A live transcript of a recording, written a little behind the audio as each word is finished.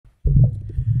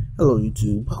Hello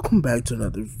YouTube, welcome back to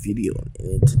another video.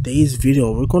 In today's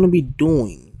video we're going to be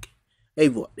doing a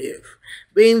what if.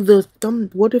 Being the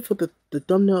what if the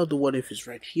thumbnail of the what if is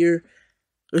right here.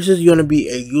 This is going to be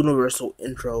a universal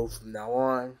intro from now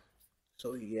on.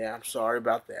 So yeah, I'm sorry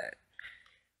about that.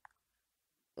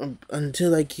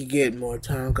 Until I can get more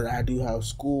time, because I do have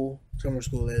school, summer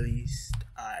school at least,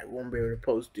 I won't be able to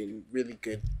post any really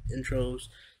good intros.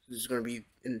 This is going to be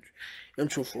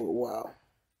intro for a while.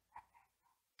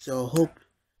 So hope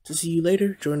to see you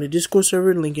later. Join the Discord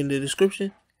server, link in the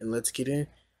description, and let's get into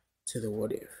the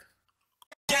what if.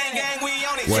 Wait,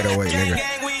 wait, nigga.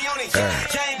 We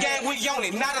on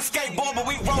it, not a skateboard, but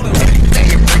we rolling. Bitch,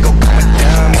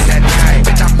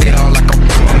 I feel like a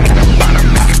nigga wanna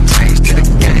make a change to the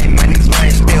game. My niggas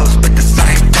mine still spit the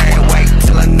same thing. Wait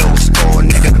till a new score,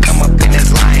 nigga come up in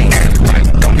this lane.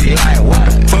 Don't be like, what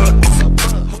the fuck?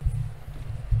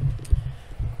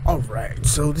 Alright,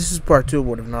 so this is part 2 of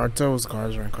What If Naruto's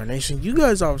Gaara'S Reincarnation. You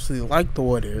guys obviously liked the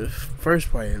what if,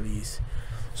 first part at least.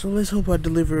 So let's hope I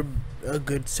deliver a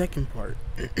good second part.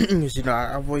 Because you know,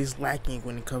 I'm always lacking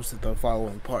when it comes to the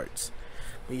following parts.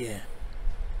 But yeah.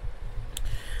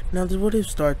 Now the what if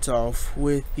starts off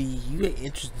with the UA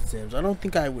interest exams. I don't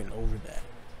think I went over that.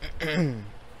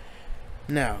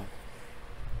 Now,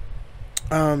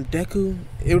 Deku,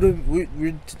 it would have,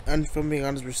 from being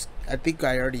honest, I think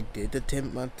I already did the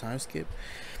 10-month time skip,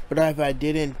 but if I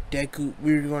didn't,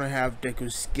 we're gonna have Deku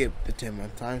skip the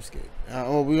 10-month time skip.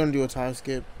 We're gonna do a time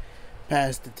skip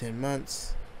past the 10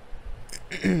 months,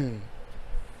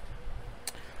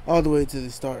 all the way to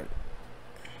the start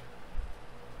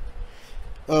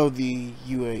of the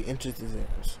UA entrance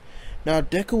exams. Now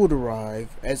Deku would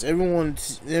arrive as everyone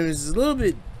is a little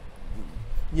bit,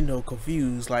 you know,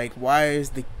 confused, like why is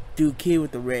the kid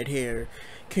with the red hair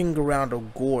kicking around a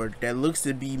gourd that looks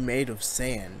to be made of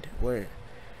sand, where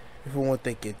from what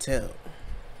they can tell.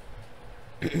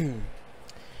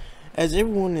 As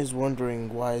everyone is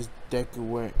wondering why is Deku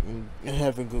wearing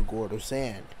having a gourd of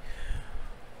sand,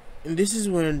 and this is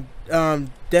when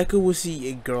Deku will see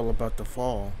a girl about to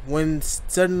fall, when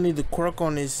suddenly the cork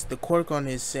on his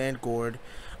sand gourd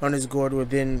will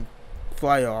then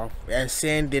fly off, as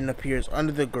sand then appears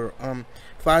under the girl,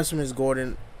 flies from his gourd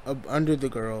and under the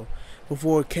girl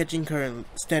before catching her and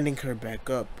standing her back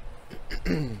up.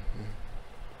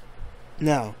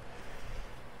 Now,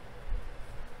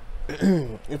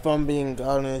 if I'm being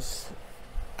honest,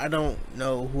 I don't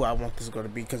know who I want this girl to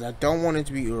be, because I don't want it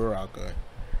to be Uraraka.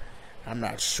 I'm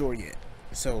not sure yet,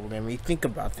 so let me think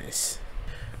about this.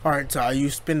 Alright, so you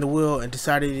spin the wheel and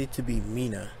decided it to be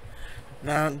Mina.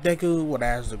 Now Deku would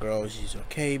ask the girl if she's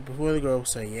okay. Before the girl would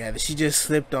say yeah, she just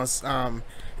slipped on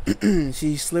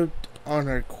she slipped on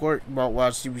her quirk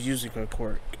while she was using her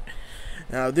quirk.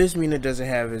 Now this Mina doesn't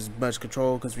have as much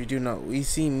control, because we've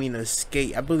seen Mina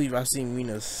skate. I believe I've seen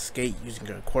Mina skate using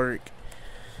her quirk,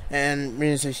 and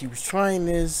Mina said she was trying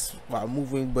this while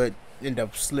moving, but ended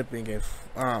up slipping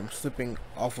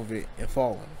off of it and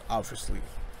falling, obviously.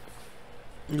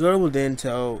 The girl will then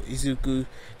tell Izuku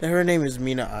that her name is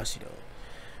Mina Ashido,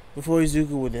 before Izuku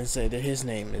would then say that his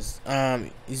name is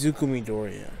Izuku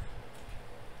Midoriya.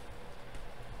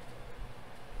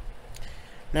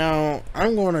 Now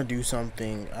I'm going to do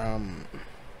something. I'm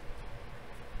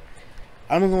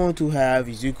going to have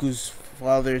Izuku's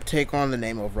father take on the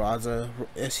name of Raza,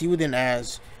 as he would then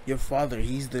ask, your father,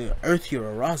 he's the Earth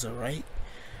hero Raza, right?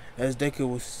 As Deku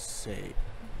would say,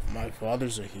 my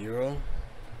father's a hero?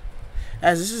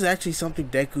 As this is actually something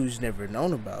Deku's never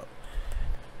known about.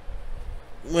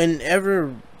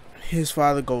 Whenever his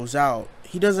father goes out,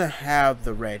 he doesn't have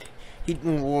the red.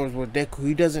 With Deku,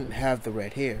 he doesn't have the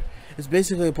red hair. It's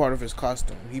basically a part of his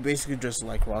costume. He basically dresses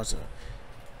like Raza.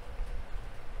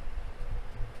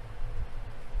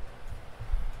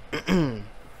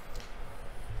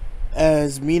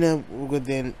 As Mina would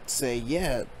then say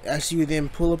yeah, as she would then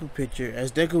pull up a picture,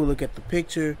 as Deku would look at the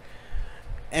picture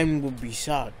and would be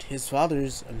shocked. His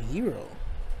father's a hero.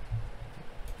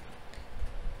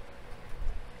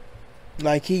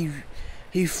 Like he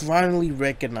finally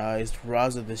recognized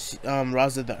Raza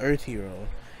the Earth hero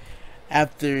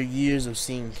after years of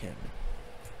seeing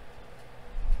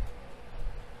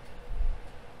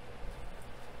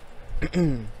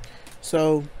him.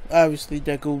 So obviously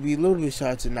Deku will be a little bit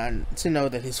shocked to know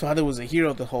that his father was a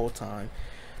hero the whole time,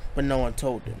 but no one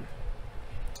told him.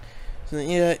 So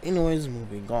yeah, anyways,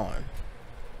 moving on.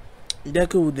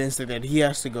 Deku would then say that he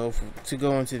has to go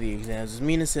into the exams. As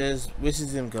Mina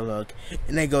wishes him good luck,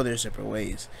 and they go their separate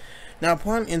ways. Now,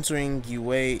 upon entering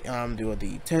UA,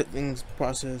 the testing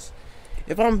process,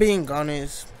 if I'm being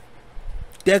honest,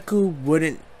 Deku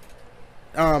wouldn't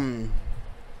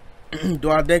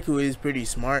while Deku is pretty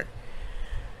smart,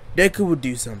 Deku would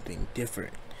do something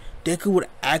different. Deku would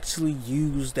actually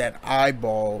use that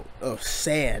eyeball of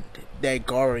sand that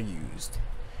Gaara used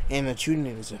in the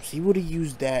tuning exams. He would have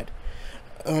used that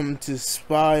to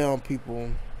spy on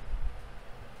people,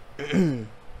 to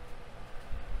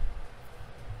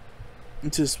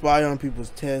spy on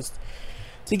people's tests,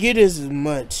 to get as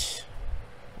much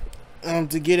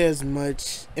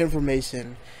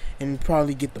information and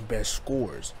probably get the best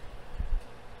scores.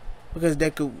 Because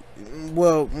Deku,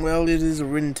 well, it is a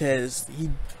written test. He's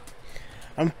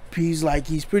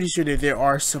pretty sure that there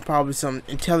are probably some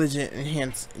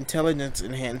intelligence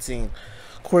enhancing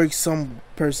quirks, some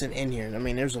person in here. I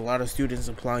mean, there's a lot of students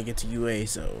applying it to UA,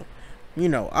 so you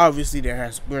know, obviously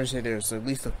there's at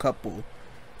least a couple.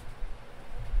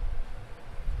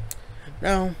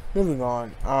 Now, moving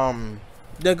on,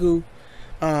 Deku,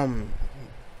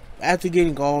 after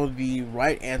getting all the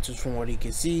right answers from what he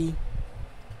could see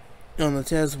on the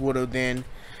test, would have then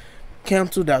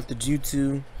canceled out the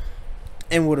jutsu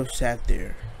and would have sat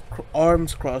there,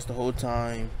 arms crossed the whole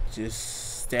time,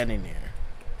 just standing there.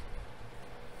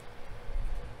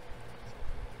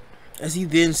 As he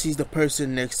then sees the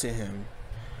person next to him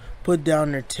put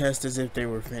down their test as if they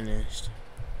were finished.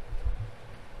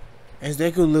 As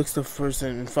Deku looks the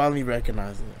person and finally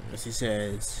recognizes him, as he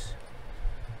says,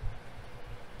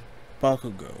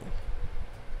 Bakugo.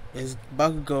 As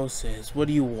Bakugo says, "What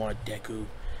do you want, Deku?"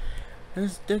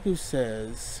 As Deku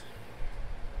says,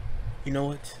 "You know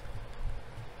what?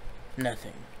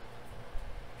 Nothing.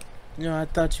 You know, I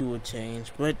thought you would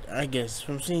change, but I guess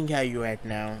from seeing how you act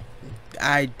now,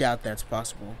 I doubt that's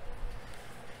possible."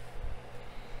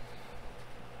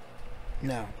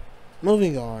 Now,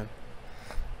 moving on.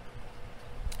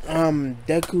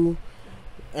 Deku,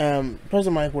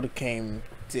 President Mike would have came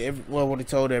to would have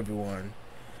told everyone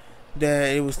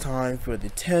that it was time for the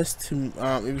test to,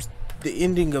 it was the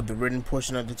ending of the written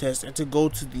portion of the test, and to go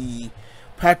to the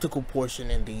practical portion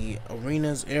in the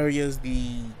arenas areas,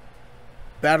 the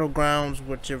battlegrounds,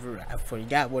 whichever, I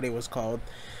forgot what it was called,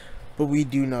 but we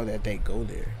do know that they go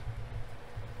there.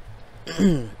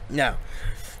 Now,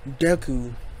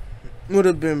 Deku would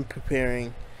have been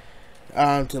preparing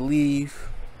to leave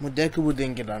when Deku would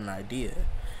then get an idea.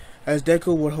 As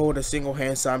Deku would hold a single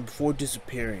hand sign before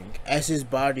disappearing, as his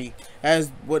body,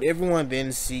 as what everyone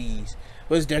then sees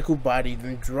was Deku's body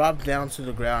then drop down to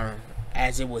the ground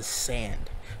as it was sand.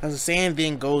 As the sand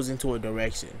then goes into a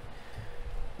direction,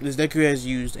 as Deku has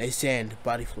used a sand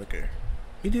body flicker.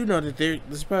 You do know that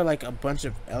there's probably like a bunch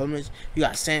of elements. You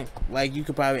got sand, like you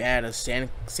could probably add a sand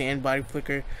body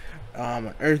flicker,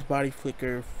 an earth body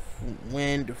flicker,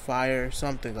 wind, fire,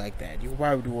 something like that. You can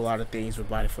probably do a lot of things with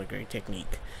body flickering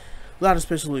technique. A lot of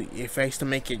special effects to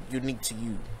make it unique to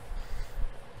you.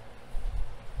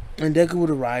 And Deku would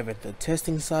arrive at the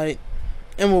testing site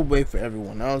and would wait for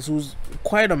everyone else, who was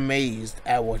quite amazed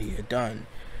at what he had done.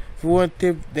 For what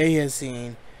they had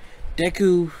seen,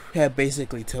 Deku had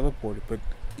basically teleported, but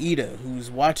Ida, who was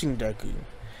watching Deku,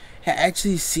 had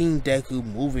actually seen Deku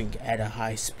moving at a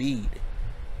high speed.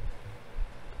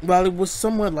 While it was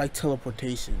somewhat like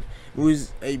teleportation, it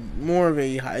was more of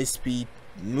a high speed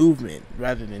movement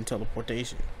rather than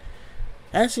teleportation.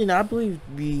 Actually, no, I believe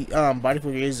the body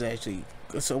flicker is actually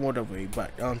somewhat of a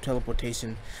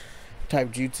teleportation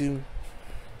type jutsu.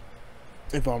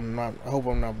 If I'm not, I hope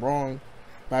I'm not wrong,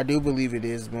 but I do believe it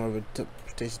is more of a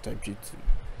teleportation type jutsu.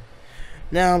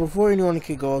 Now, before anyone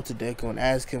could go up to Deku and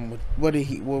ask him what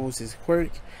was his quirk,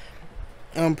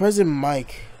 President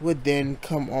Mike would then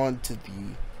come on to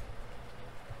the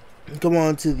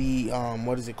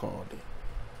what is it called?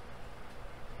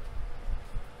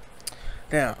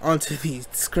 Now, onto the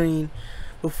screen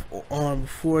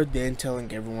before then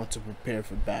telling everyone to prepare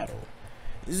for battle.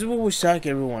 This is what would shock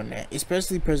everyone,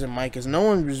 especially President Mike, as no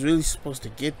one was really supposed to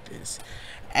get this,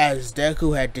 as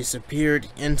Deku had disappeared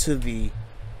into the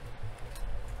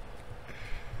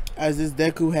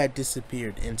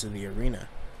arena.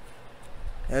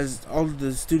 As all of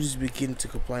the students begin to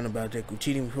complain about Deku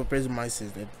cheating, before President Mike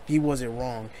says that he wasn't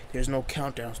wrong, there's no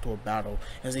countdowns to a battle,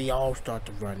 as they all start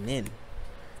to run in.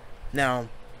 Now,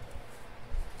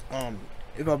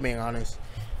 if I'm being honest,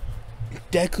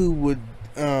 Deku would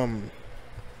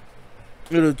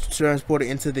transport it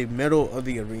into the middle of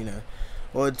the arena,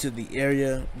 or to the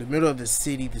area, the middle of the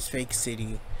city, this fake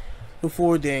city,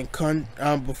 before then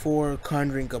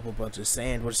conjuring up a bunch of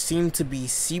sand, which seemed to be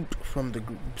seeped from the,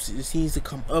 it seems to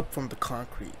come up from the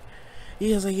concrete.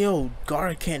 He was like, "Yo,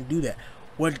 Gaara can't do that."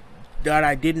 What that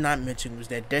I did not mention was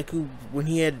that Deku, when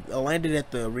he had landed at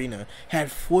the arena,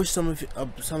 had forced some of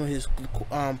the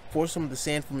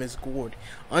sand from his gourd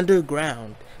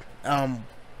underground,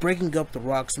 breaking up the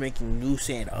rocks, making new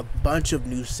sand, a bunch of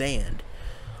new sand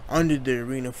under the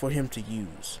arena for him to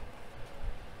use,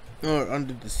 or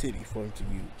under the city for him to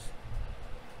use.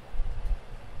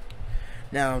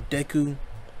 Now Deku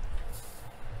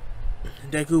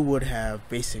would have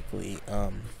basically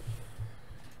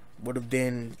would have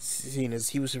then seen as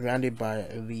he was surrounded by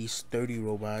at least 30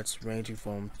 robots ranging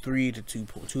from 2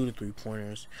 to 3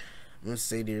 pointers. Let's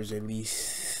say there's at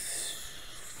least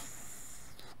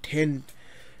 10,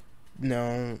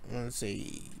 no, let's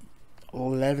say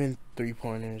 11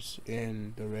 3-pointers,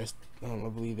 and the rest, I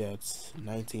believe that's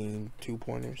 19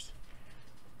 2-pointers.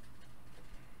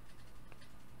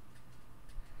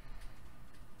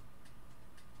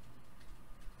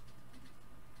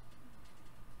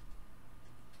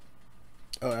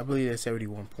 Oh, I believe that's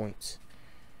 71 points.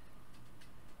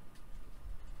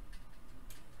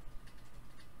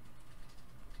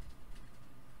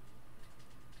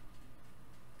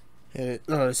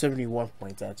 No, 71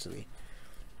 points actually.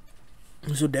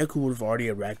 So Deku would have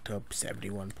already racked up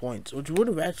 71 points, which would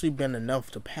have actually been enough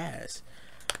to pass.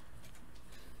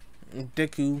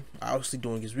 Deku, obviously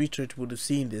doing his research, would have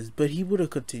seen this, but he would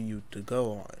have continued to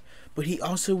go on. But he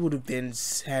also would have then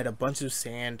had a bunch of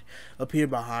sand appear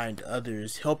behind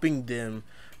others, helping them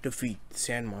defeat the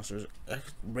sand monsters,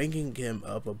 ranking him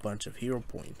up a bunch of hero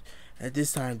points. At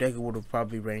this time, Deku would have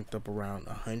probably ranked up around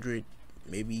 100,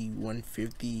 maybe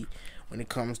 150 when it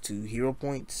comes to hero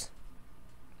points.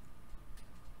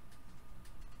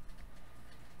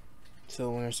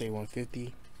 So when I say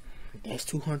 150, that's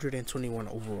 221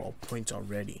 overall points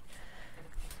already.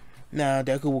 Now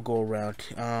Deku will go around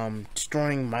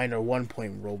destroying minor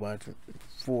 1-point robots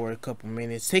for a couple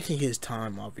minutes, taking his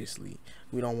time. Obviously,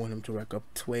 we don't want him to rack up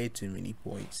way too many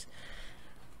points.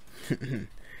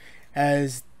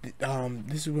 As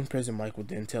this is when President Mike will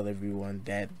then tell everyone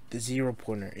that the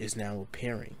 0-pointer is now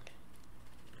appearing.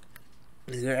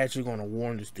 They're actually going to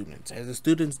warn the students, as the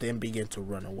students then begin to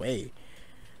run away.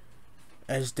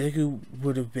 As Deku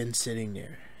would have been sitting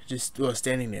there,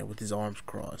 standing there with his arms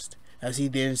crossed, as he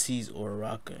then sees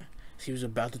Uraraka. He was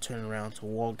about to turn around to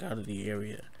walk out of the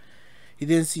area. He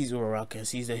then sees Uraraka and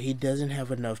sees that he doesn't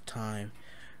have enough time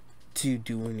to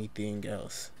do anything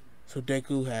else. So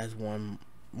Deku has one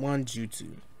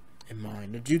jutsu in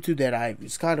mind. The jutsu that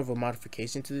it's kind of a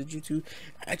modification to the jutsu.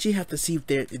 I actually have to see if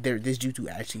this jutsu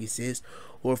actually exists,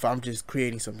 or if I'm just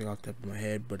creating something off the top of my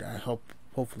head. But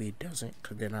hopefully it doesn't,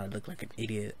 because then I look like an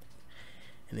idiot,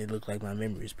 and it looked like my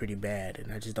memory is pretty bad,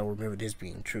 and I just don't remember this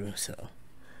being true.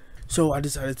 So I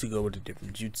decided to go with a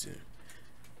different jutsu.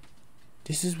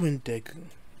 This is when Deku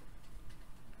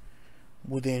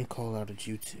will then call out a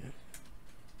jutsu.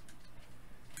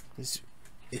 This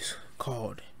is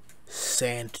called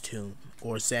Sand Tomb,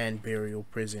 or Sand Burial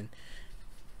Prison.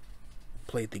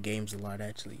 Played the games a lot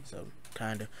actually, so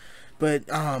kinda. But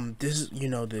this is,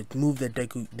 the move that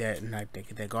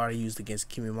Gaara used against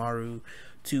Kimimaro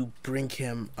to bring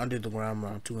him under the ground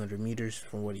around 200 meters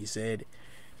from what he said.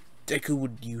 Deku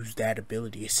would use that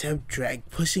ability, except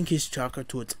pushing his chakra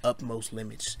to its utmost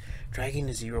limits, dragging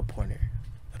the 0-pointer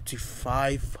up to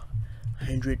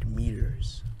 500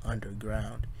 meters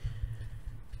underground.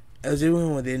 As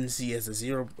everyone would then see, as the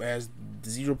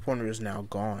 0-pointer is now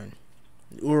gone,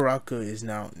 Uraraka is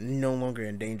now no longer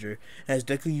in danger, as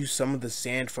Deku used some of the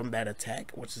sand from that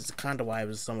attack, which is kind of why it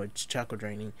was so much chakra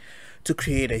draining, to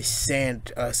create a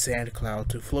sand cloud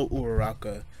to float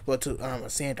Uraraka, a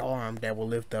sand arm that will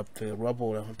lift up the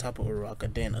rubble on top of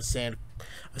Uraraka, then a sand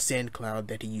cloud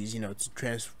that he used, to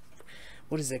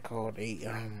what is it called?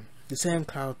 The sand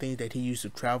cloud thing that he used to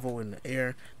travel in the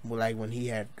air, like when he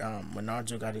had when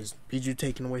Naruto got his Biju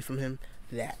taken away from him,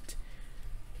 that.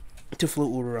 To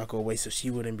float Uraraka away so she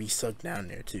wouldn't be sucked down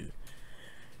there too.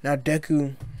 Now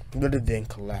Deku would have then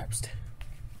collapsed,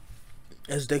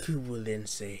 as Deku would then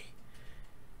say,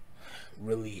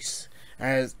 release.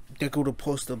 As Deku would have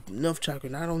posted enough chakra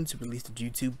not only to release the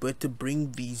jutsu, but to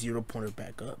bring the 0-pointer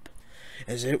back up.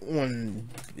 As everyone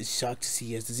is shocked to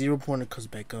see, as the 0-pointer comes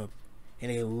back up, and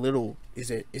it's literally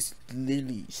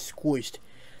squished,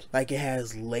 like it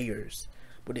has layers,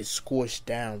 but it's squished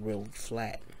down real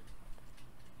flat.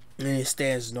 And it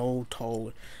stands no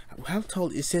taller. How tall?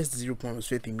 It says the 0-pointer was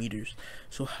 50 meters.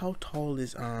 So how tall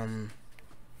is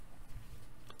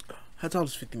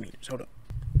 50 meters? Hold up.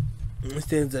 It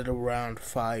stands at around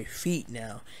 5 feet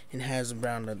now, and has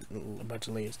around a bunch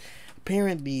of layers.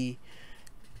 Apparently,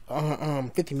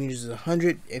 50 meters is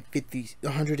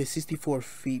 164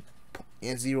 feet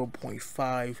and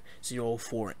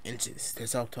 0.504 inches.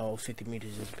 That's how tall 50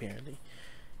 meters is apparently.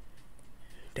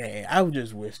 Dang, I would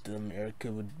just wish that America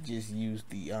would just use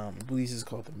the, I believe it's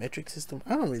called the metric system.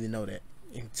 I don't really know that.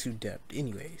 into depth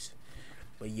anyways.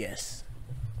 But yes.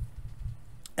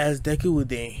 As Deku would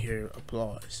then hear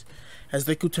applause, as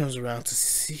Deku turns around to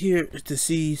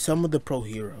see some of the pro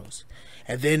heroes,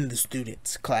 and then the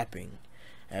students clapping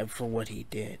for what he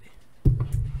did.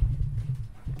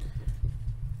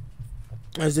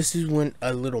 As this is when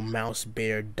a little mouse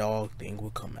bear dog thing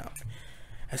will come out,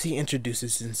 as he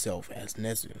introduces himself as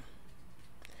Nezu.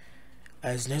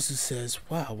 As Nezu says,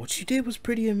 "Wow, what you did was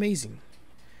pretty amazing,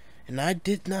 and I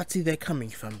did not see that coming,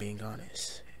 if I'm being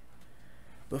honest.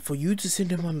 But for you to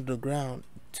send him under the ground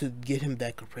to get him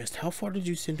that compressed, how far did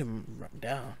you send him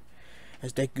down?"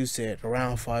 As Deku said,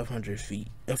 around 500 feet,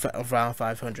 around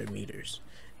 500 meters.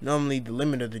 Normally, the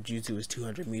limit of the jutsu is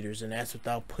 200 meters, and that's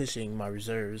without pushing my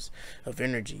reserves of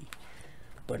energy.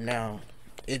 But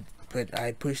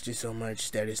I pushed it so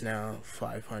much that it's now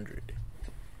 500.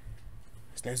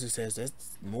 As Nezu says,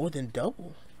 that's more than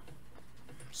double.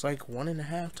 It's like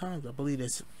 1.5 times. I believe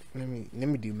that's. Let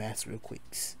me do maths real quick.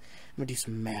 Let me do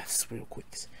some maths real quick.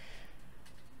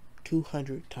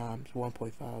 200 times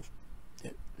 1.5.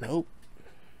 Nope.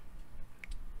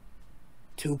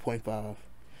 2.5.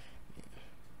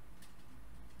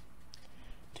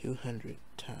 200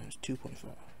 times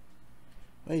 2.5.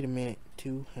 Wait a minute.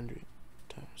 200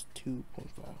 times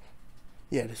 2.5.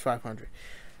 Yeah, that's 500.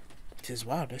 It says,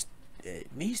 wow, that's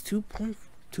at least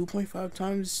 2.5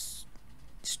 times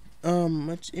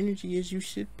much energy as you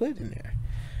should put in there.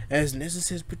 As Nezu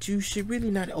says, but you should really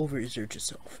not overexert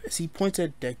yourself. As he points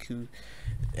at Deku,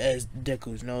 as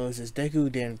Deku's nose, as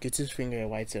Deku then gets his finger and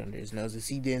wipes it under his nose, as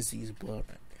he then sees blood.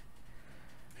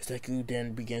 As Deku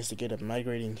then begins to get a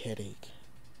migrating headache.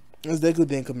 As Deku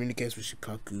then communicates with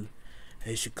Shikaku,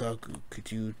 "Hey Shikaku,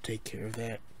 could you take care of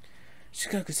that?"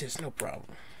 Shikaku says, "No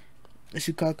problem." And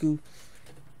Shikaku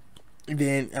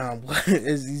then,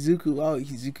 as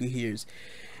Izuku hears,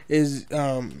 is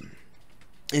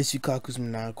Shikaku's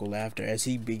maniacal laughter as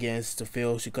he begins to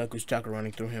feel Shikaku's chakra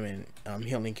running through him and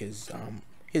healing his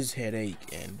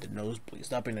headache and the nosebleed,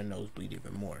 stopping the nosebleed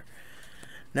even more.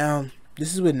 Now,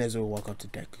 this is when Nezu will walk up to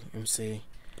Deku and say,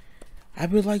 "I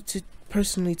would like to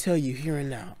personally tell you here and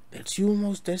now that you will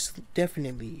most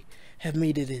definitely have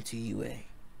made it into UA,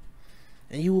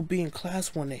 and you will be in Class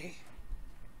 1A.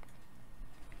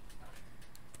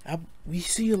 We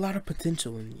see a lot of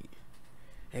potential in you.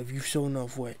 Have you shown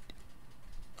off what?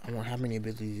 I don't know how many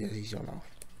abilities has he shown off.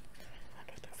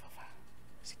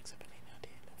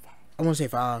 I want to say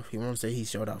 5. He wants to say he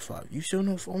showed off 5. You shown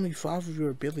off only 5 of your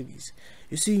abilities.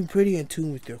 You seem pretty in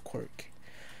tune with your quirk."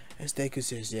 As Deku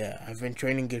says, "Yeah, I've been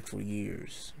training it for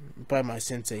years by my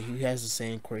sensei, who has the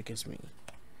same quirk as me,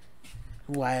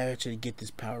 who I actually get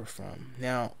this power from."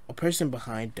 Now, a person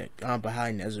behind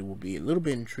Nezu will be a little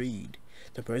bit intrigued.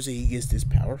 The person he gets this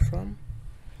power from,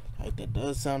 like, that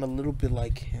does sound a little bit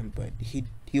like him, but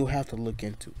he'll have to look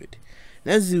into it.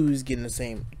 Nezu is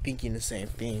thinking the same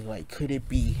thing. Like, could it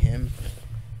be him?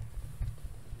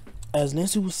 As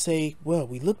Nezu will say, "Well,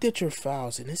 we looked at your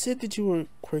files and it said that you were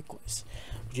quirkless.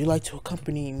 Would you like to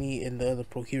accompany me and the other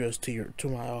pro heroes to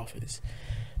my office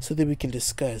so that we can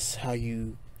discuss how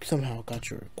you somehow got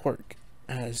your quirk?"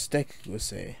 As Deku would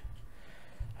say,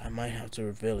 "I might have to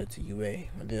reveal it to UA.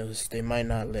 They might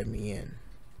not let me in."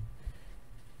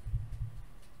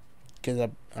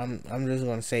 Because I'm just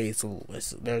gonna say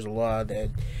there's a law that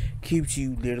keeps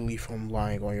you literally from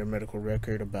lying on your medical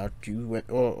record about you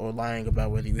or lying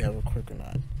about whether you have a quirk or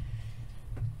not.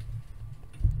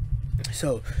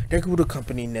 So Deku would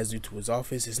accompany Nezu to his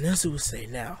office, as Nezu would say,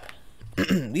 "Now,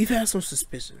 we've had some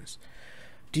suspicions.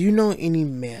 Do you know any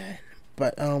man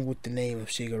with the name of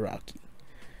Shigaraki?"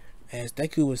 As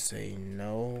Deku would say,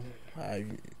 "No,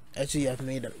 I've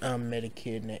met a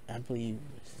kid named, I believe,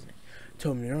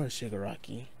 Tomura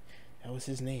Shigaraki. That was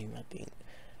his name, I think.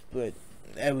 But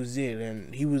that was it,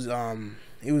 and he was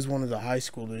one of the high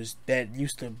schoolers that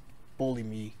used to bully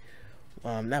me.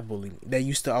 Not bully me. That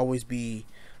used to always be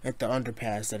at the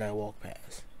underpass that I walk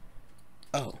past."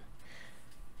 "Oh.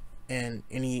 And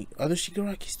any other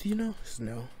Shigarakis do you know?"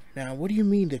 "No." "Now, what do you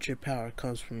mean that your power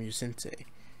comes from your sensei?"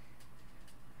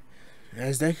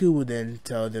 As Deku would then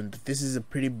tell them that this is a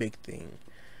pretty big thing.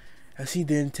 As he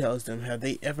then tells them, have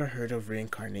they ever heard of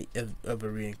a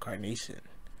reincarnation?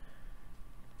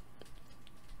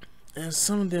 And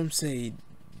some of them say,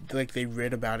 like, they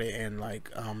read about it and like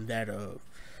that of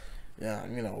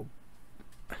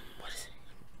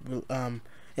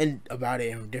and about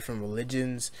it in different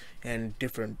religions and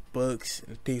different books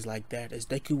and things like that. As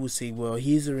Deku would say, well,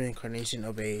 he's a reincarnation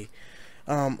of a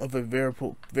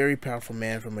very powerful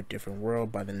man from a different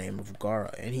world by the name of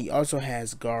Gaara, and he also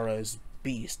has Gaara'S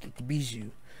beast, the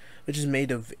Bijou, which is made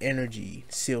of energy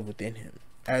sealed within him.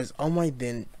 As All Might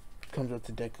then comes up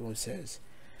to Deku and says,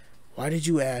 "Why did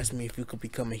you ask me if you could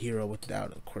become a hero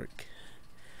without a quirk?"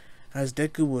 As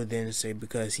Deku would then say,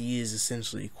 because he is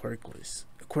essentially quirkless.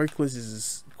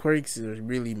 Quirks are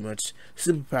really much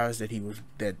superpowers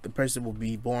that the person will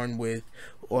be born with,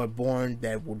 or born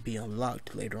that will be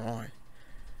unlocked later on.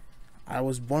 I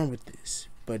was born with this,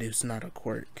 but it's not a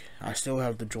quirk. I still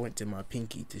have the joint in my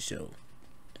pinky to show,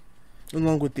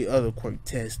 along with the other quirk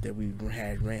tests that we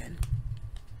had ran.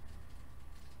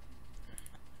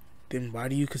 Then why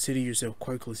do you consider yourself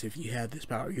quirkless if you have this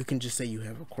power? You can just say you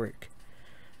have a quirk.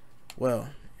 Well,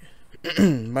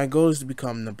 my goal is to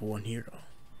become #1 hero,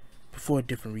 but for a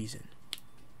different reason.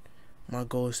 My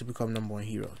goal is to become #1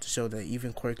 hero, to show that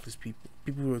even quirkless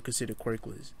people who are considered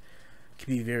quirkless,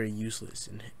 can be very useless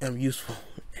and useful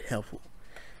and helpful,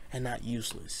 and not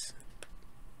useless.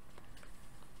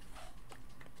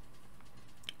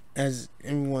 As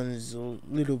everyone is a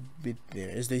little bit there,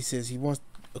 as they says, he wants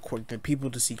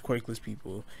people to see quirkless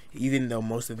people, even though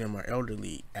most of them are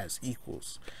elderly, as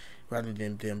equals, rather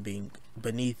than them being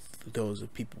beneath those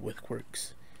of people with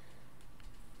quirks.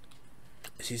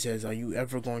 She says, "Are you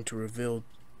ever going to reveal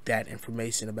that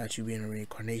information about you being a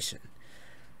reincarnation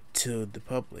to the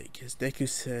public?" As Deku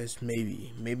says,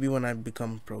 maybe when I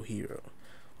become pro hero,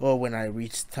 or when I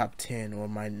reach top 10, or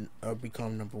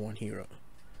become #1 hero.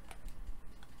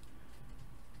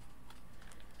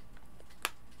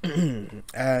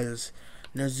 As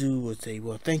Nezu would say,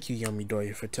 "Well, thank you,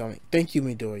 Midoriya,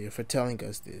 for telling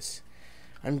us this.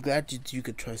 I'm glad that you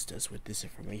could trust us with this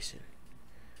information."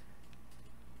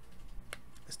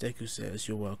 As Deku says,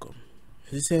 "You're welcome."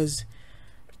 He says,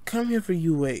 "Come here for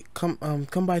you. Wait, come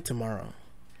by tomorrow.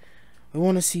 We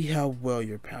want to see how well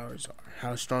your powers are,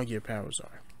 how strong your powers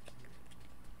are."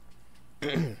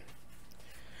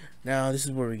 Now, this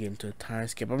is where we get into a time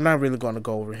skip. I'm not really going to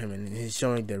go over him and he's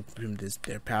showing their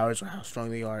powers or how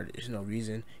strong they are. There's no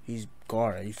reason. He's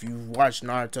Gaara. If you watch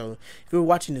Naruto, if you're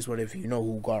watching this, what if you know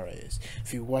who Gaara is?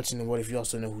 If you're watching it, what if you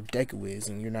also know who Deku is?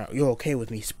 And you're okay with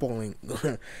me spoiling?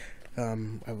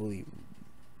 I believe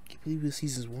it was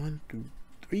seasons 1 through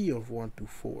 3 or 1 through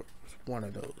 4. It's one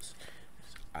of those.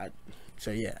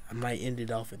 So yeah, I might end it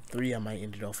off at 3. I might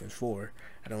end it off at 4.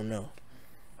 I don't know.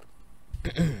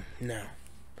 Now.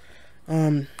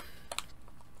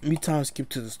 We time skip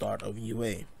to the start of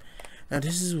UA. Now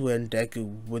this is when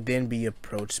Deku would then be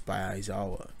approached by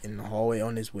Aizawa in the hallway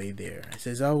on his way there.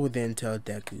 Aizawa would then tell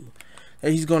Deku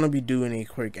that he's going to be doing a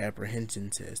quirk apprehension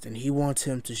test, and he wants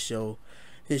him to show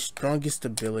his strongest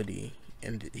ability,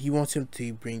 and he wants him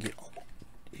to bring it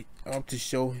up to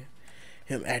show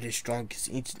him at his strongest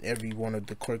each and every one of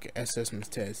the quirk assessment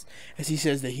tests. As he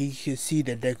says that he could see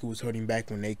that Deku was holding back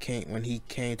when he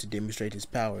came to demonstrate his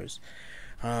powers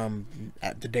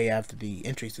at the day after the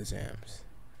entrance exams.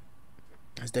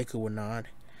 As Deku would nod,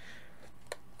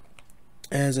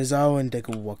 as Aizawa and Deku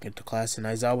would walk into class, and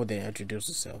Aizawa would then introduce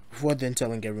herself before then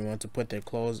telling everyone to put their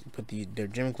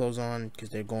gym clothes on, because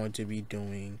they're going to be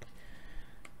doing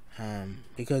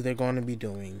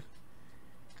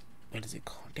what is it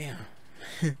called? Damn.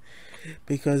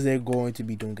 Because they're going to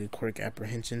be doing a quirk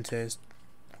apprehension test.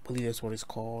 I believe that's what it's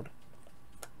called.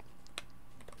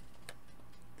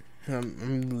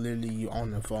 I'm literally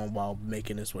on the phone while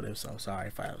making this whatever, so I'm sorry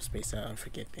if I space out and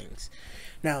forget things.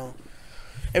 Now,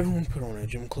 everyone put on their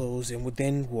gym clothes and would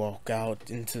then walk out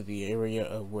into the area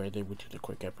of where they would do the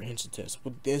quirk apprehension test.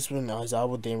 With this one, I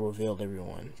would then reveal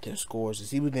everyone their scores,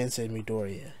 as he would then say,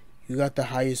 "Midoriya, you got the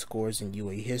highest scores in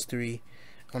UA history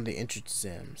on the entrance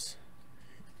exams.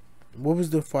 What was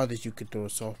the farthest you could throw a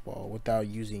softball without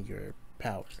using your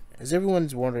powers?" As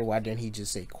everyone's wondering, why didn't he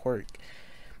just say quirk?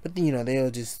 But then,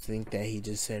 they'll just think that he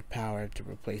just said power to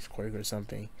replace quirk or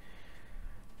something.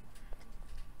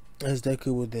 As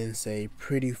Deku would then say,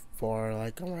 pretty far,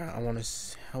 like around,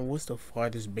 what's the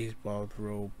farthest baseball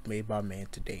throw made by man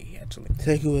today, actually?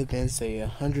 Deku would then say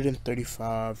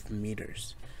 135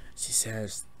 meters. She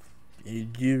says,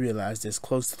 "You realize that's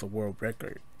close to the world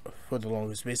record for the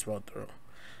longest baseball throw."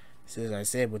 Says, "I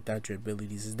said without your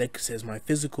abilities." As Deku says, "My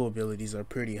physical abilities are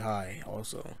pretty high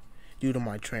also, due to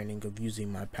my training of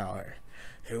using my power."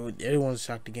 Everyone's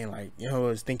shocked again, like, I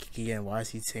was thinking again, why is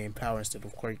he saying power instead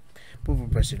of quirk? But we'll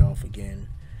brush it off again.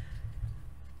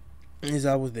 As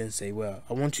I would then say, "Well,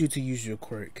 I want you to use your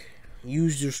quirk.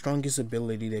 Use your strongest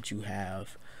ability that you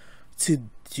have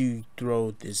to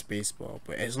throw this baseball.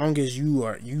 But as long as you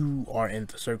are in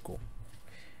the circle."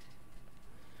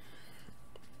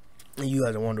 And you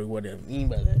guys are wondering what I mean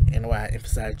by that, and why I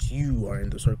emphasize you are in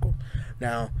the circle.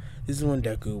 Now, this is when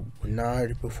Deku would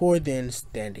nod before then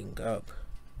standing up,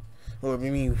 or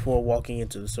maybe before walking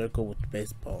into the circle with the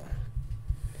baseball.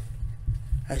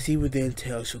 as he would then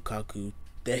tell Shukaku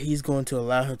that he's going to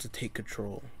allow him to take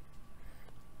control.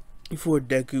 Before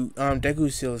Deku,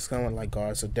 Deku still is kind of like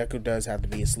Gaara, so Deku does have to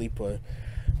be asleep for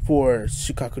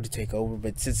Shukaku to take over.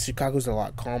 But since Shukaku's a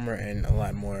lot calmer and a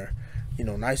lot more,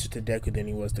 nicer to Deku than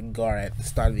he was to Gaara at the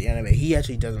start of the anime, he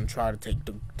actually doesn't try to take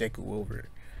Deku over.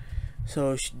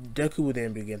 So Deku will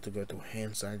then begin to go through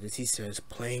hand signs as he says,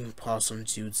 playing possum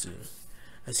jutsu.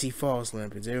 As he falls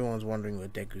limp, as everyone's wondering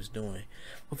what Deku's doing.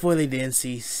 Before they then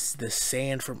see the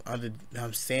sand from under,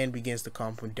 sand begins to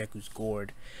come from Deku's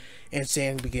gourd, and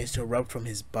sand begins to erupt from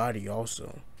his body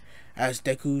also. As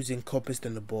Deku's encompassed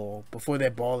in the ball, before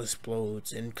that ball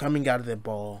explodes, and coming out of that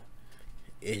ball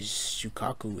is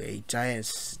Shukaku, a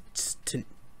giant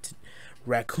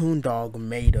raccoon dog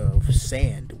made of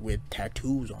sand with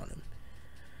tattoos on him.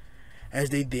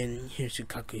 As they then hear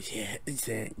Shukaku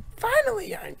say,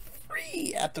 "Finally, I'm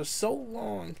free after so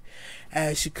long."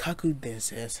 As Shukaku then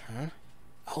says, "Huh?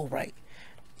 Oh, right."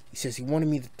 He says he wanted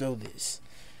me to throw this.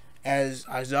 As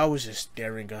I was just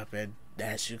staring up at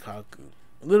Shukaku,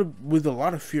 with a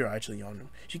lot of fear actually on him.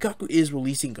 Shukaku is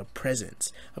releasing a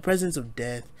presence of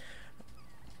death,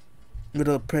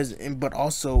 but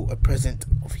also a present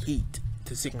of heat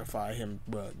to signify him,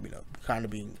 kind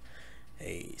of being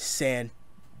a sand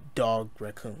dog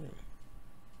raccoon.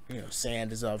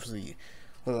 Sand is obviously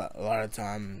a lot of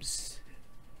times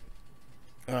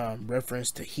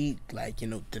reference to heat, like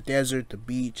the desert, the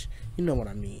beach. You know what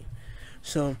I mean.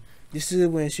 So this is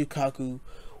when Shukaku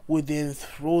would then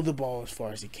throw the ball as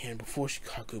far as he can, before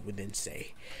Shukaku would then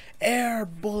say, "Air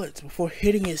bullets," before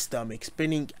hitting his stomach,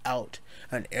 spinning out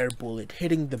an air bullet,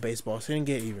 hitting the baseball, sending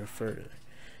it even further,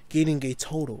 getting a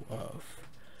total of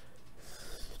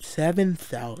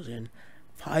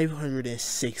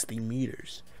 7,560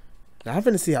 meters. Now I'm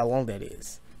gonna see how long that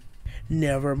is.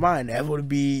 Never mind, that would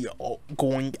be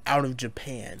going out of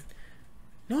Japan.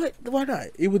 No, why not?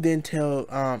 It would then tell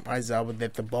Aizawa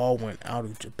that the ball went out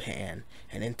of Japan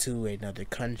and into another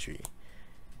country,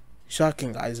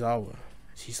 shocking Aizawa.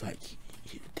 She's like,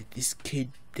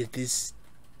 did this,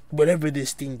 whatever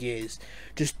this thing is,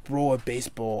 just throw a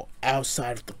baseball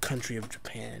outside of the country of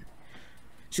Japan?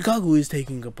 Shukaku is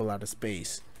taking up a lot of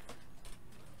space.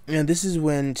 And this is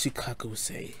when Shukaku would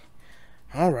say,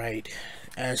 "Alright,"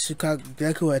 as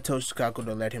Deku had told Shukaku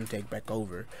to let him take back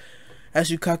over. As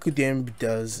Shukaku then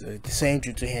does the same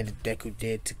jutsu hand that Deku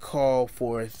did to call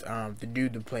forth the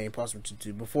dude to play Impossible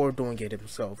Jutsu before doing it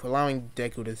himself, allowing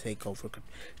Deku to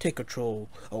take control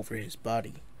over his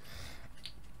body.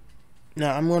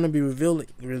 Now I'm going to be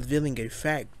revealing a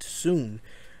fact soon.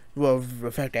 Well,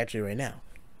 a fact actually right now.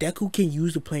 Deku can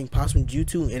use the playing Possum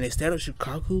Jutsu, and instead of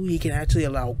Shukaku, he can actually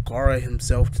allow Gaara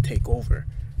himself to take over.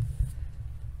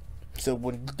 So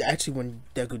when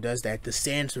Deku does that, the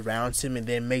sand surrounds him and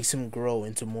then makes him grow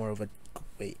into more of a...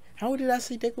 Wait, how old did I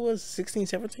say Deku was? 16,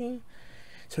 17?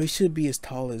 So he should be as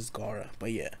tall as Gaara.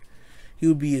 But yeah, he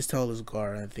would be as tall as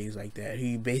Gaara and things like that.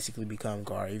 He basically become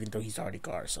Gaara, even though he's already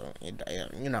Gaara. So,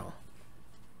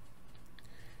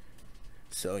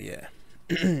 So yeah.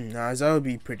 Now, I would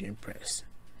be pretty impressed.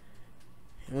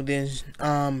 We'll then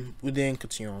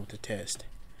continue on with the test.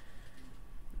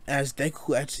 As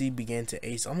Deku actually began to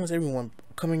ace almost everyone,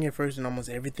 coming in first in almost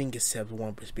everything except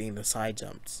one, being the side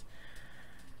jumps.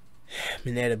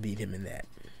 Mineta beat him in that.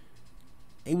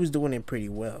 He was doing it pretty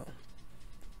well.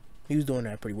 And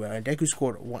Deku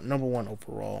scored number 1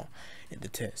 overall in the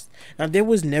test. Now there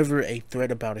was never a threat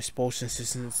about expulsion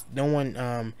systems. No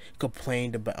one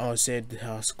complained about or said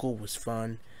how school was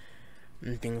fun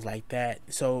and things like that.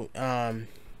 So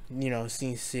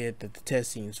said that the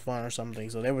test seems fun or something,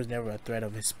 so there was never a threat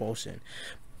of expulsion.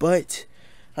 But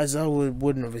Aizawa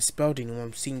wouldn't have expelled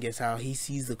anyone, seeing as how he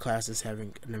sees the class as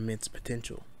having an immense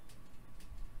potential.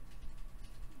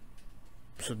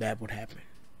 So that would happen.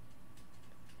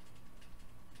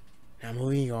 Now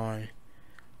moving on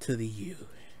to the U.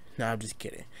 No, I'm just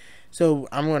kidding. So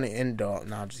I'm gonna end off.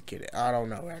 No, I'm just kidding. I don't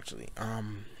know actually.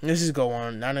 Let's just go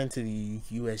on not into the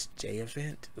USJ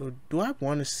event. Or do I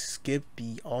want to skip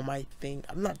the All Might thing?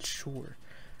 I'm not sure.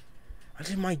 I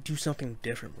just might do something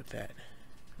different with that.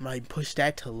 Might push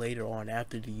that to later on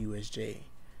after the USJ.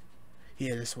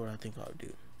 Yeah, that's what I think I'll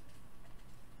do.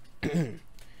 This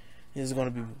is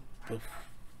gonna be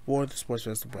before the sports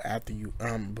festival, after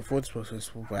before the sports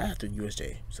festival, but after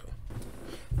USJ. So.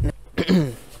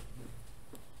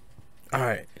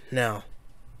 Alright, now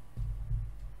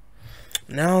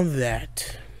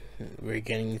that we're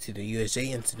getting into the USA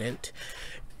incident,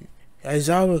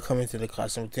 Aizawa will come into the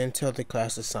classroom, then tell the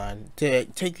class assigned to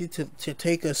take a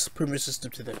permission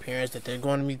system to their parents that they're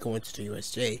going to be going to the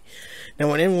USJ. Now,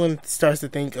 when everyone starts to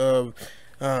think of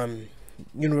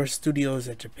Universal Studios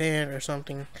at Japan or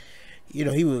something, you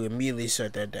know, he would immediately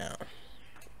shut that down.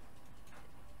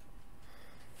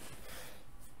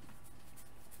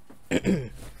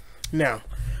 Now,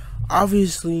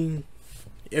 obviously,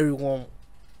 everyone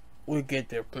will get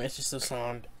their message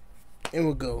signed and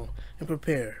will go and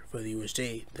prepare for the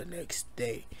USJ the next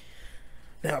day.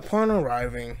 Now, upon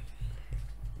arriving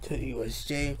to the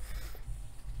USJ,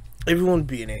 everyone would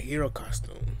be in a hero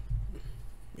costume.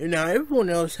 And now, everyone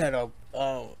else had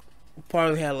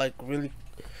probably had like really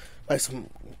like some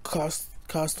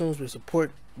costumes with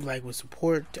support,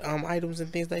 items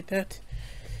and things like that.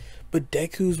 But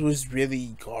Deku's was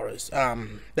really Gaara'S.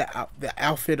 The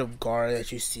outfit of Gaara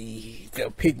that you see, the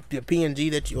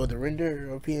PNG that you, or the render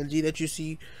or PNG that you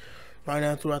see right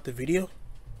now throughout the video.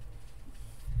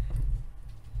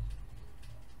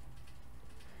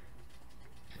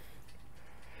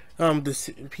 The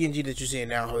PNG that you're seeing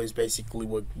now is basically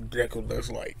what Deku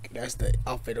looks like. That's the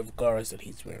outfit of Gaara'S that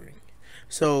he's wearing.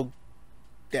 So,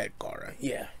 that Gaara,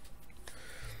 yeah.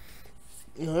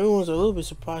 You know, everyone's a little bit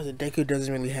surprised that Deku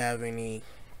doesn't really have any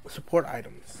support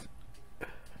items.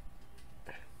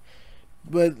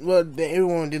 But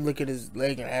everyone did look at his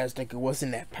leg and ask Deku what's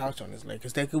in that pouch on his leg.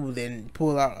 Because Deku would then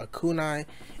pull out a kunai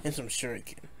and some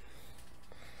shuriken.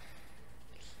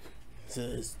 So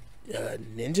it's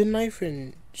ninja knife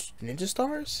and ninja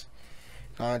stars?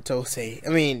 There's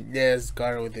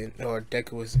Gaara within, or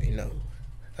Deku was, you know,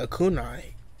 a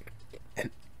kunai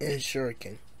and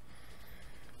shuriken.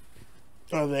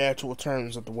 Are the actual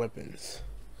terms of the weapons.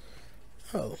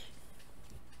 Oh.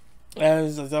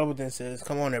 As Azabu then says,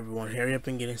 come on everyone, hurry up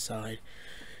and get inside.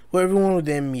 Where everyone would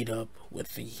then meet up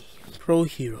with the pro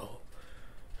hero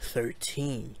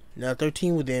 13. Now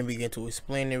 13 would then begin to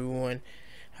explain to everyone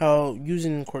how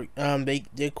using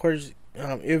their quirks,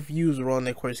 if used wrong,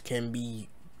 their quirks can be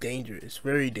dangerous,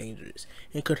 very dangerous,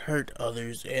 and could hurt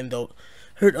others and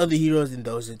hurt other heroes and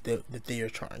those that they are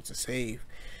trying to save.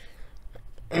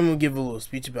 I'm gonna give a little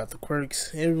speech about the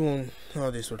quirks. Everyone, how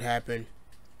this would happen.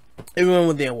 Everyone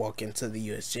would then walk into the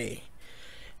USJ,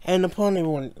 and upon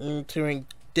everyone entering,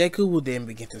 Deku will then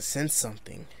begin to sense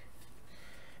something.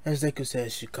 As Deku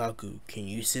says, "Shikaku, can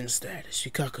you sense that?"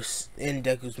 Shikaku in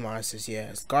Deku's mind says,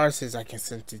 "Yes." Gaara says, "I can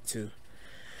sense it too."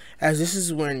 As this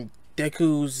is when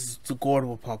Deku's gourd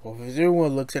will pop off. As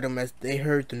everyone looks at him as they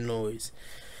heard the noise,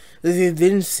 they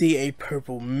then see a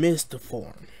purple mist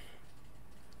form.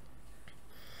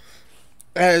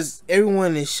 As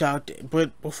everyone is shocked,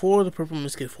 but before the purple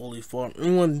mist can fully form,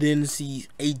 everyone then sees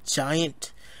a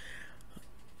giant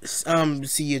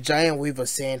wave of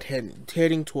sand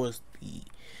heading towards the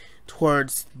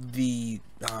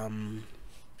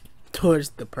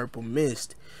purple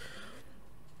mist.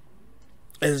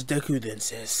 As Deku then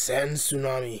says, "Sand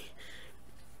tsunami,"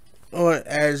 or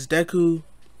as Deku,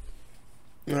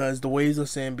 as the waves of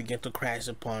sand begin to crash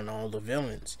upon all the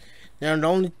villains. Now, the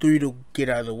only three to get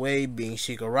out of the way being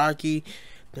Shigaraki,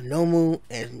 the Nomu,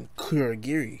 and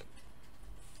Kurogiri.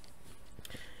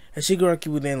 As Shigaraki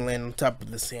would then land on top of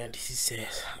the sand, he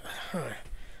says,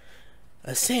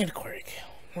 "A sand quirk?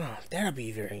 Wow, that'll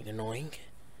be very annoying."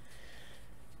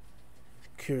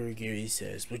 Kurogiri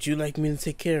says, "Would you like me to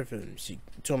take care of him?"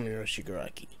 Tomura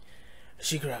Shigaraki.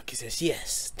 Shigaraki says,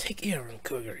 "Yes, take care of him,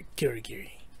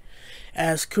 Kurogiri."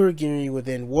 As Kurogiri would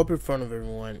then warp in front of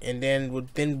everyone, and then would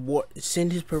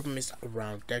send his purple mist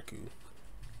around Deku.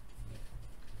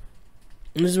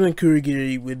 And this is when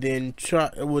Kurogiri would then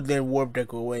warp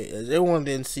Deku away, as everyone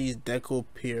then sees Deku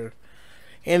appear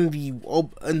in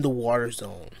the water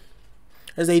zone.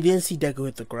 As they then see Deku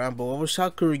hit the ground, but what was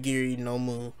shocked Kurogiri,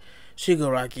 Nomu,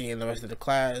 Shigaraki, and the rest of the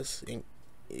class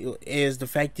is the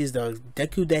fact is the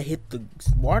Deku that hit the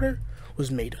water was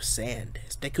made of sand.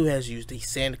 As Deku has used a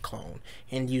sand clone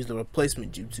and used the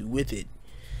replacement jutsu with it.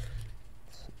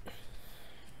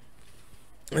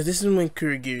 As this is when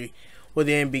Kurogiri will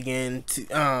then begin to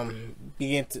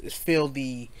feel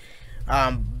the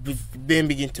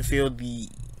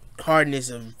hardness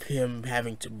of him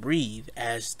having to breathe,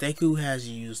 as Deku has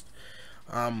used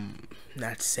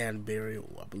not sand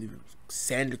burial, I believe it was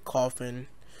sand coffin,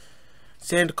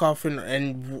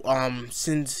 and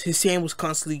since his sand was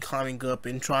constantly climbing up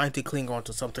and trying to cling on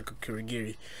to something of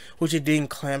Kurogiri, which it then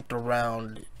clamped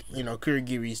around,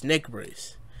 Kurogiri's neck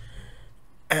brace.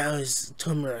 As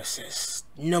Tomura says,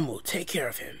 "Nomu, take care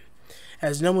of him."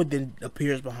 As Nomu then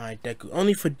appears behind Deku,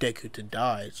 only for Deku to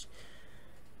dodge.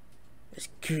 As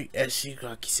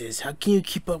Shigaraki says, "How can you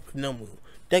keep up with Nomu?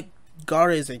 That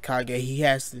Gaara is a Kage. He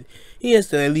has to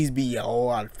at least be a whole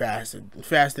lot faster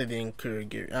than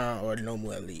Kurogiri, or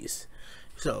Nomu at least.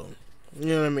 So,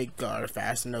 make Gaara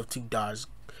fast enough to dodge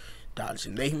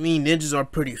dodging. They mean ninjas are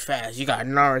pretty fast. You got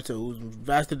Naruto, who's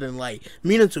faster than light.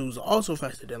 Minato, who's also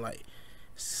faster than light.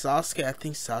 Sasuke, I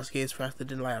think Sasuke is faster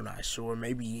than light. I'm not sure.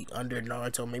 Maybe under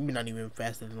Naruto. Maybe not even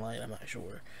faster than light. I'm not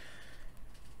sure.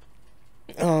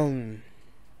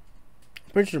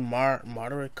 Pretty sure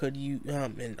Madara could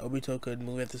and Obito could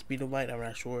move at the speed of light. I'm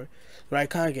not sure.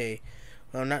 Raikage,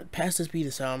 well, not past the speed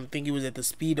of sound. I think it was at the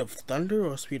speed of thunder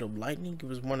or speed of lightning. It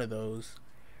was one of those.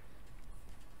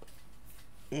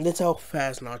 And that's how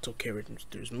fast Naruto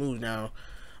characters move. Now,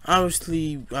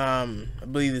 obviously, I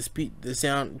believe the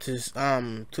sound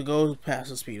to go past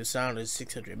the speed of sound is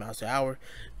 600 miles per hour.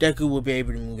 Deku will be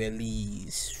able to move at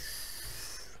least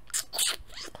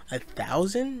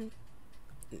 1,000.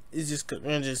 I'm just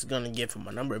gonna give him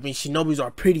a number. I mean, Shinobis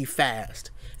are pretty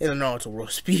fast in the Naruto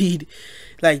world. Speed,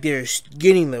 like there's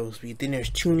getting level speed. Then there's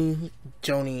tuning,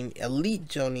 Jonin, elite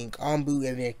Jonin, Anbu,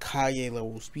 and then Kage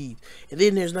level speed. And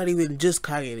then there's not even just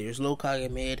Kage. There's low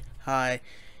Kage, mid, high,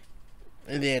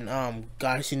 and then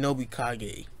God Shinobi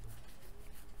Kage.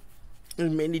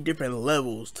 There's many different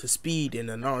levels to speed in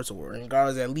the Naruto world, and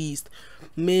Gaara'S at least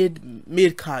mid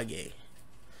Kage.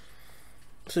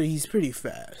 So he's pretty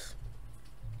fast.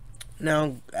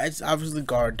 Now, as obviously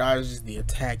Gaara dodges the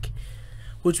attack,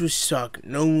 which was shock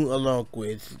Nomu along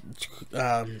with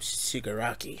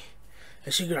Shigaraki.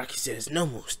 And Shigaraki says,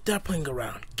 "Nomu, stop playing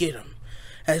around, get him."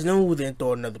 As Nomu will then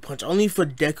throw another punch, only for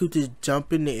Deku to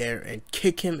jump in the air and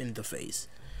kick him in the face.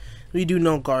 We do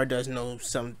know Gaara does know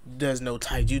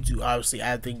taijutsu. Obviously,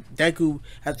 after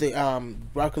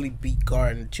Rock Lee beat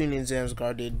Gaara in the tuning exams,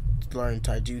 Gaara did learn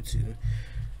taijutsu.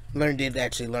 Did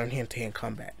actually learn hand-to-hand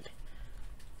combat.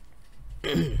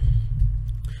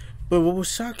 But what will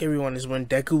shock everyone is when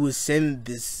Deku would send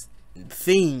this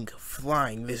thing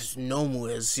flying, this Nomu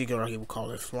as Shigaraki would call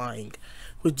it, flying,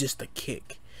 with just a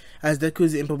kick, as Deku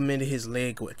has implemented his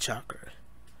leg with chakra.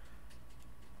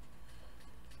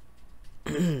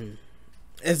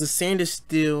 As the sand is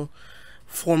still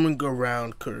forming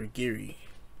around Kurogiri.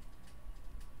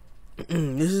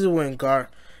 This is when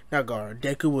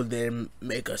Deku will then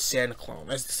make a sand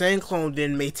clone. As the sand clone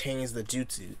then maintains the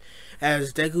jutsu,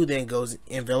 as Deku then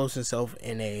envelops himself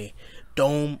in a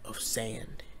dome of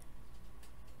sand.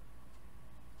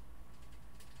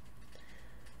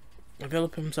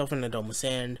 Envelop himself in a dome of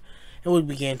sand and would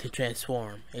begin to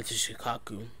transform into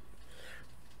Shikaku.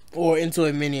 Or into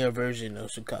a miniature version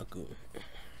of Shikaku.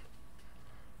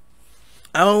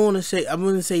 I'm gonna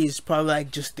say it's probably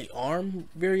like just the arm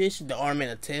variation, the arm and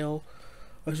a tail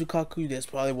of Shikaku. That's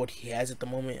probably what he has at the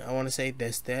moment. I want to say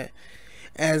that's that.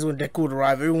 As when Deku would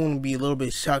arrive, everyone would be a little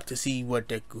bit shocked to see what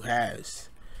Deku has.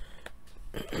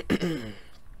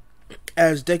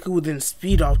 As Deku would then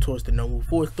speed off towards the Nomu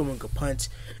before throwing a punch,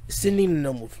 sending the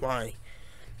Nomu flying.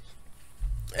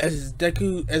 As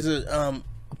a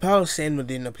pile of sand would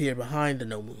then appear behind the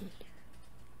Nomu.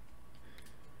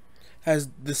 As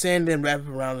the sand then wrapped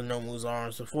around the Nomu's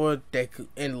arms before Deku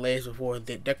and legs before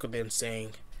Deku then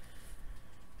saying,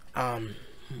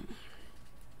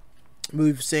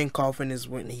 move sand coffin is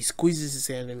when he squeezes his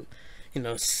sand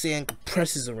and sand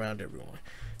compresses around everyone.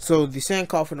 So the sand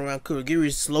coffin around Kurogiri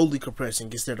is slowly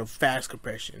compressing instead of fast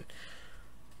compression.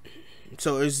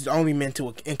 So it's only meant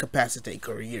to incapacitate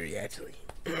Kurogiri actually.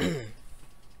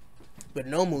 But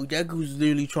Deku's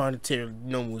literally trying to tear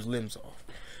Nomu's limbs off,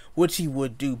 which he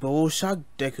would do. But what will shock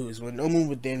Deku is when Nomu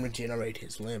would then regenerate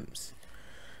his limbs.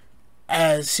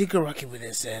 As Shigaraki would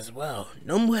then say as well,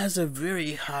 Nomu has a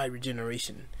very high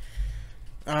regeneration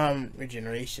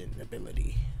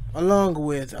ability, along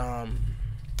with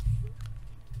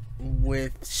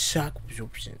shock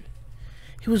absorption.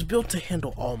 He was built to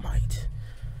handle All Might.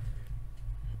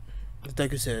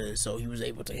 Deku says, so he was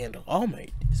able to handle All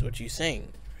Might, is what you're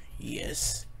saying.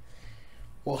 Yes.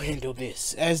 We'll handle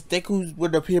this. As Deku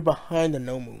would appear behind the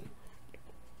Nomu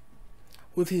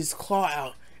with his claw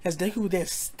out, as Deku would then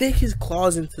stick his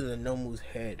claws into the Nomu's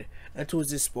head until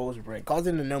his exposed brain,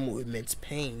 causing the Nomu immense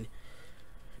pain.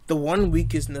 The one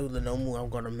weakest note of the Nomu I'm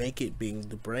gonna make it being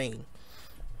the brain.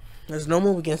 As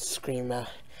Nomu begins to scream out,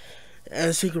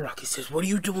 as Shigaraki says, "What are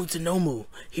you doing to Nomu?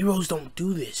 Heroes don't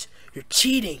do this. You're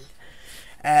cheating."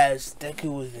 As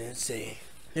Deku would then say,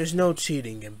 "There's no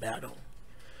cheating in battle.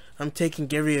 I'm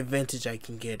taking every advantage I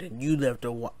can get, and you left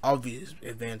the obvious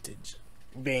advantage,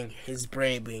 being his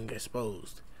brain being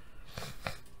exposed."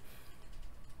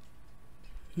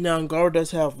 Now, Gaara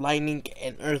does have lightning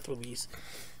and earth release,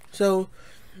 so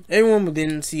everyone would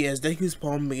then see as Deku's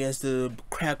palm begins to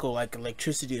crackle like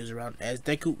electricity is around, as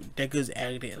Deku's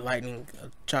added lightning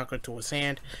chakra to his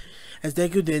hand, as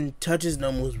Deku then touches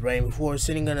Nomu's brain before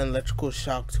sending an electrical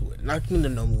shock to it, knocking the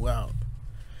Nomu out.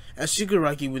 As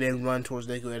Shigaraki would then run towards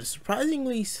Deku at a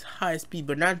surprisingly high speed,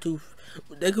 but not too.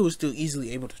 Deku was still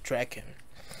easily able to track him.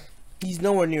 He's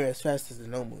nowhere near as fast as the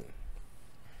Nomu.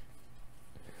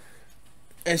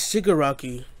 As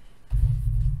Shigaraki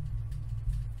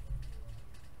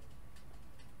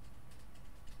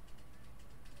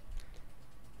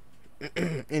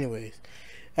anyways,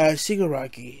 as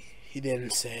Shigaraki, he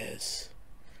then says,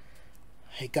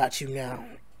 "I got you now."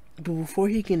 But before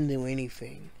he can do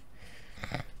anything,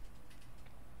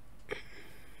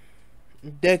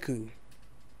 Deku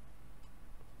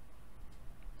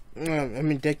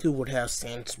would have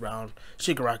sand surround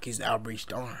Shigaraki's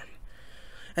outreached arm.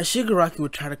 As Shigaraki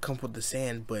would try to crumple the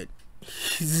sand, but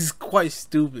this is quite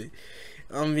stupid.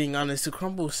 I'm being honest, to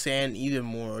crumple sand even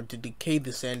more, or to decay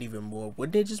the sand even more,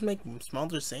 wouldn't they just make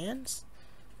smaller sands?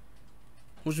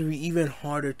 Which would be even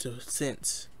harder to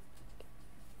sense.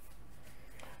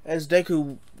 As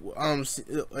Deku,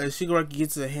 as Shigaraki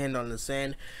gets a hand on the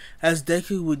sand, as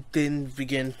Deku would then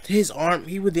begin his arm,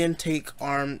 he would then take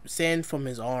sand from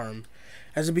his arm,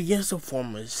 as it begins to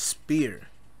form a spear.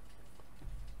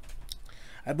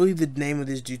 I believe the name of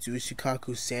this jutsu is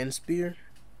Shikaku Sand Spear.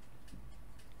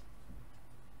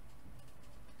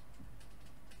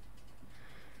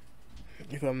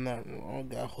 If I'm not wrong,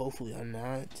 hopefully I'm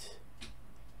not.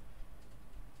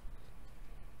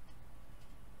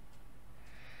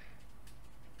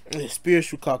 The Spear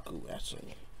Shukaku,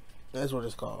 actually. That's what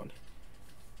it's called.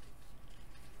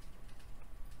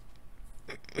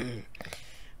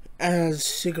 As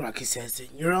Shigaraki says it,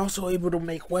 you're also able to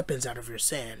make weapons out of your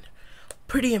sand.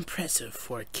 Pretty impressive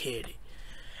for a kid.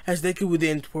 As Deku would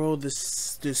then twirl the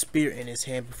spear in his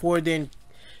hand before then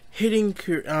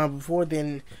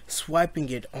swiping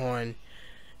it on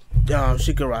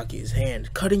Shigaraki's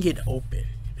hand, cutting it open.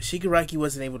 Shigaraki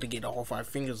wasn't able to get all 5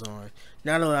 fingers on,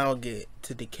 not allowing it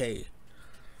to decay.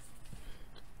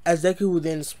 As Deku would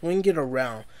then swing it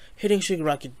around, hitting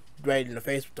Shigaraki right in the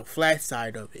face with the flat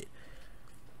side of it,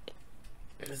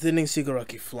 sending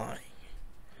Shigaraki flying.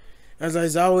 As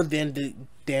Aizawa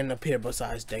then appeared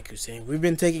beside Deku, saying, "We've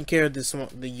been taking care of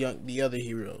the other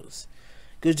heroes.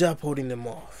 Good job holding them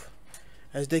off."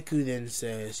 As Deku then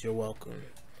says, "You're welcome."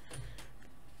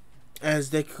 As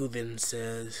Deku then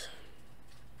says,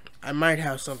 "I might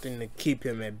have something to keep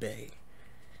him at bay."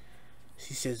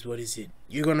 She says, "What is it?"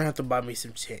 "You're gonna have to buy me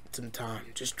some time.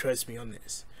 Just trust me on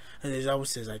this." And Aizawa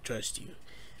says, "I trust you."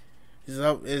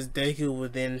 As Deku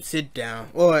would then sit down,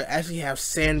 or actually have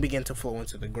sand begin to flow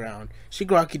into the ground.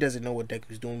 Shigaraki doesn't know what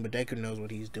Deku's doing, but Deku knows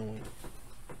what he's doing.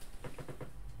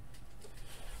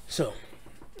 So,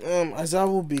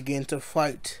 Aizawa began to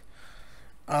fight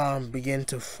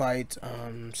Shigaraki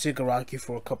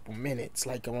for a couple minutes,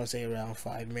 like I want to say around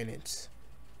 5 minutes.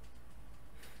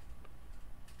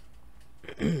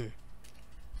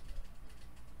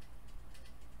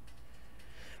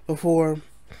 Before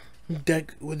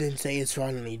Deku would then say it's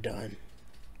finally done.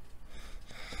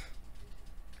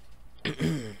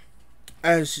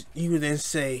 As he would then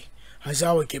say,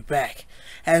 "Aizawa, get back."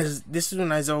 As this is when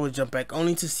Aizawa would jump back,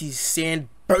 only to see sand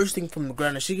bursting from the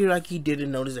ground. And Shigaraki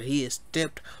didn't notice that he had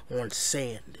stepped on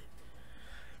sand.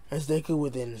 As Deku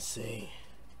would then say,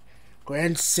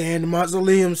 "Grand Sand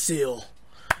Mausoleum Seal."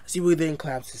 As he would then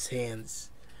claps his hands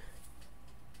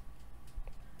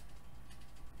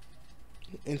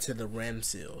into the Ram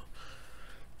Seal.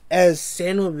 As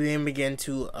sand would then begin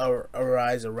to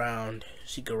arise around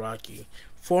Shigaraki,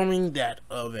 forming that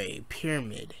of a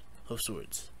pyramid of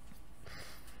sorts.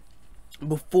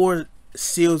 Before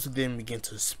seals would then begin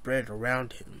to spread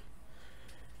around him,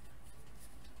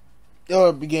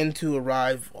 or begin to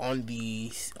arrive on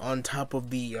top of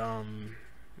the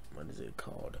what is it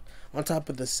called? On top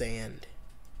of the sand.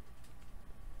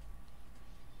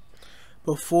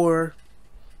 Before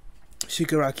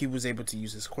Shigaraki was able to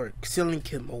use his quirk, sealing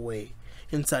him away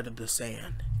inside of the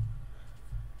sand.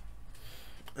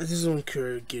 This is on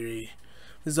Kurogiri.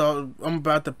 I'm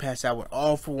about to pass out with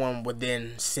All For One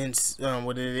within send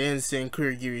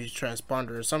Kurogiri's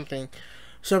transponder or something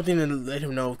to let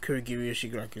him know if Kurogiri or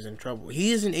Shigaraki is in trouble.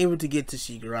 He isn't able to get to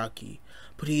Shigaraki,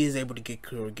 but he is able to get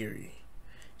Kurogiri.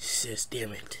 She says,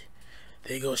 "Damn it,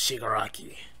 there goes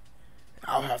Shigaraki.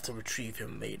 I'll have to retrieve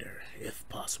him later, if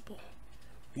possible."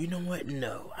 You know what?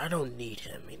 No, I don't need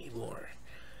him anymore.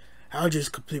 I'll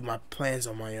just complete my plans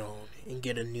on my own and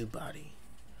get a new body.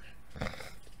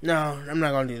 No, I'm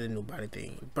not gonna do the new body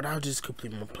thing, but I'll just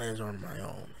complete my plans on my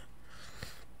own.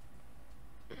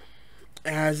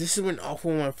 As this is when All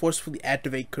For One forcefully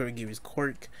activate Kurogiri's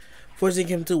quirk, forcing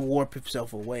him to warp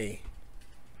himself away,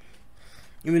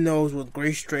 even though it was with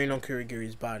great strain on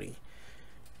Kurogiri's body.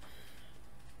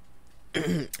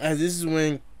 As this is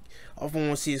when Often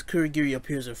we'll see his Kurogiri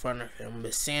appears in front of him,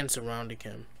 with sand surrounding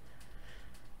him.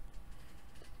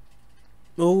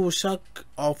 What will shock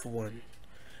Alpha One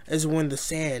is when the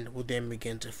sand will then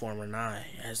begin to form an eye,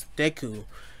 as Deku,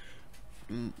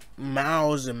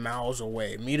 miles and miles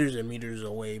away, meters and meters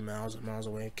away, miles and miles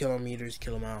away, kilometers,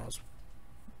 kilomiles.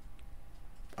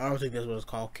 I don't think that's what it's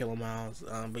called, kilomiles.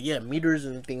 But yeah, meters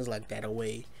and things like that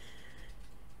away.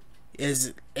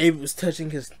 It was touching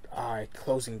his eye,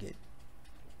 closing it,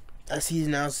 as he's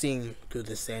now seeing through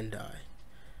the sand eye.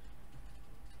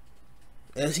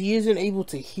 As he isn't able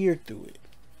to hear through it,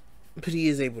 but he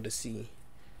is able to see.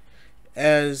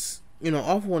 As you know,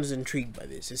 Alpha One is intrigued by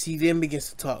this, as he then begins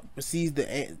to talk, but sees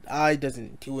the eye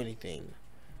doesn't do anything.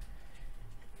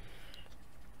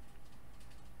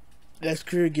 As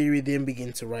Kurogiri then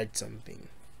begins to write something.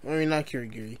 I mean, not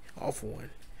Kurogiri, Alpha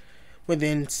One. But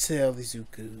then tell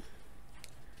Izuku,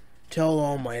 tell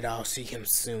All Might I'll see him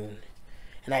soon,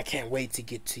 and I can't wait to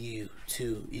get to you,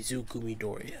 too, Izuku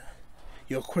Midoriya.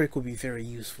 Your quirk will be very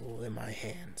useful in my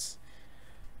hands.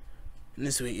 And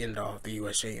this will end off the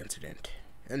USA incident.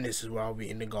 And this is where I'll be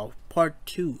ending off part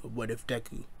 2 of What If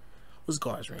Deku was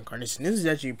Gaara'S Reincarnation. This is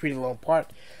actually a pretty long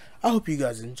part. I hope you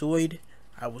guys enjoyed.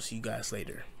 I will see you guys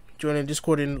later. Join the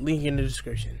Discord and link in the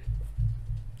description.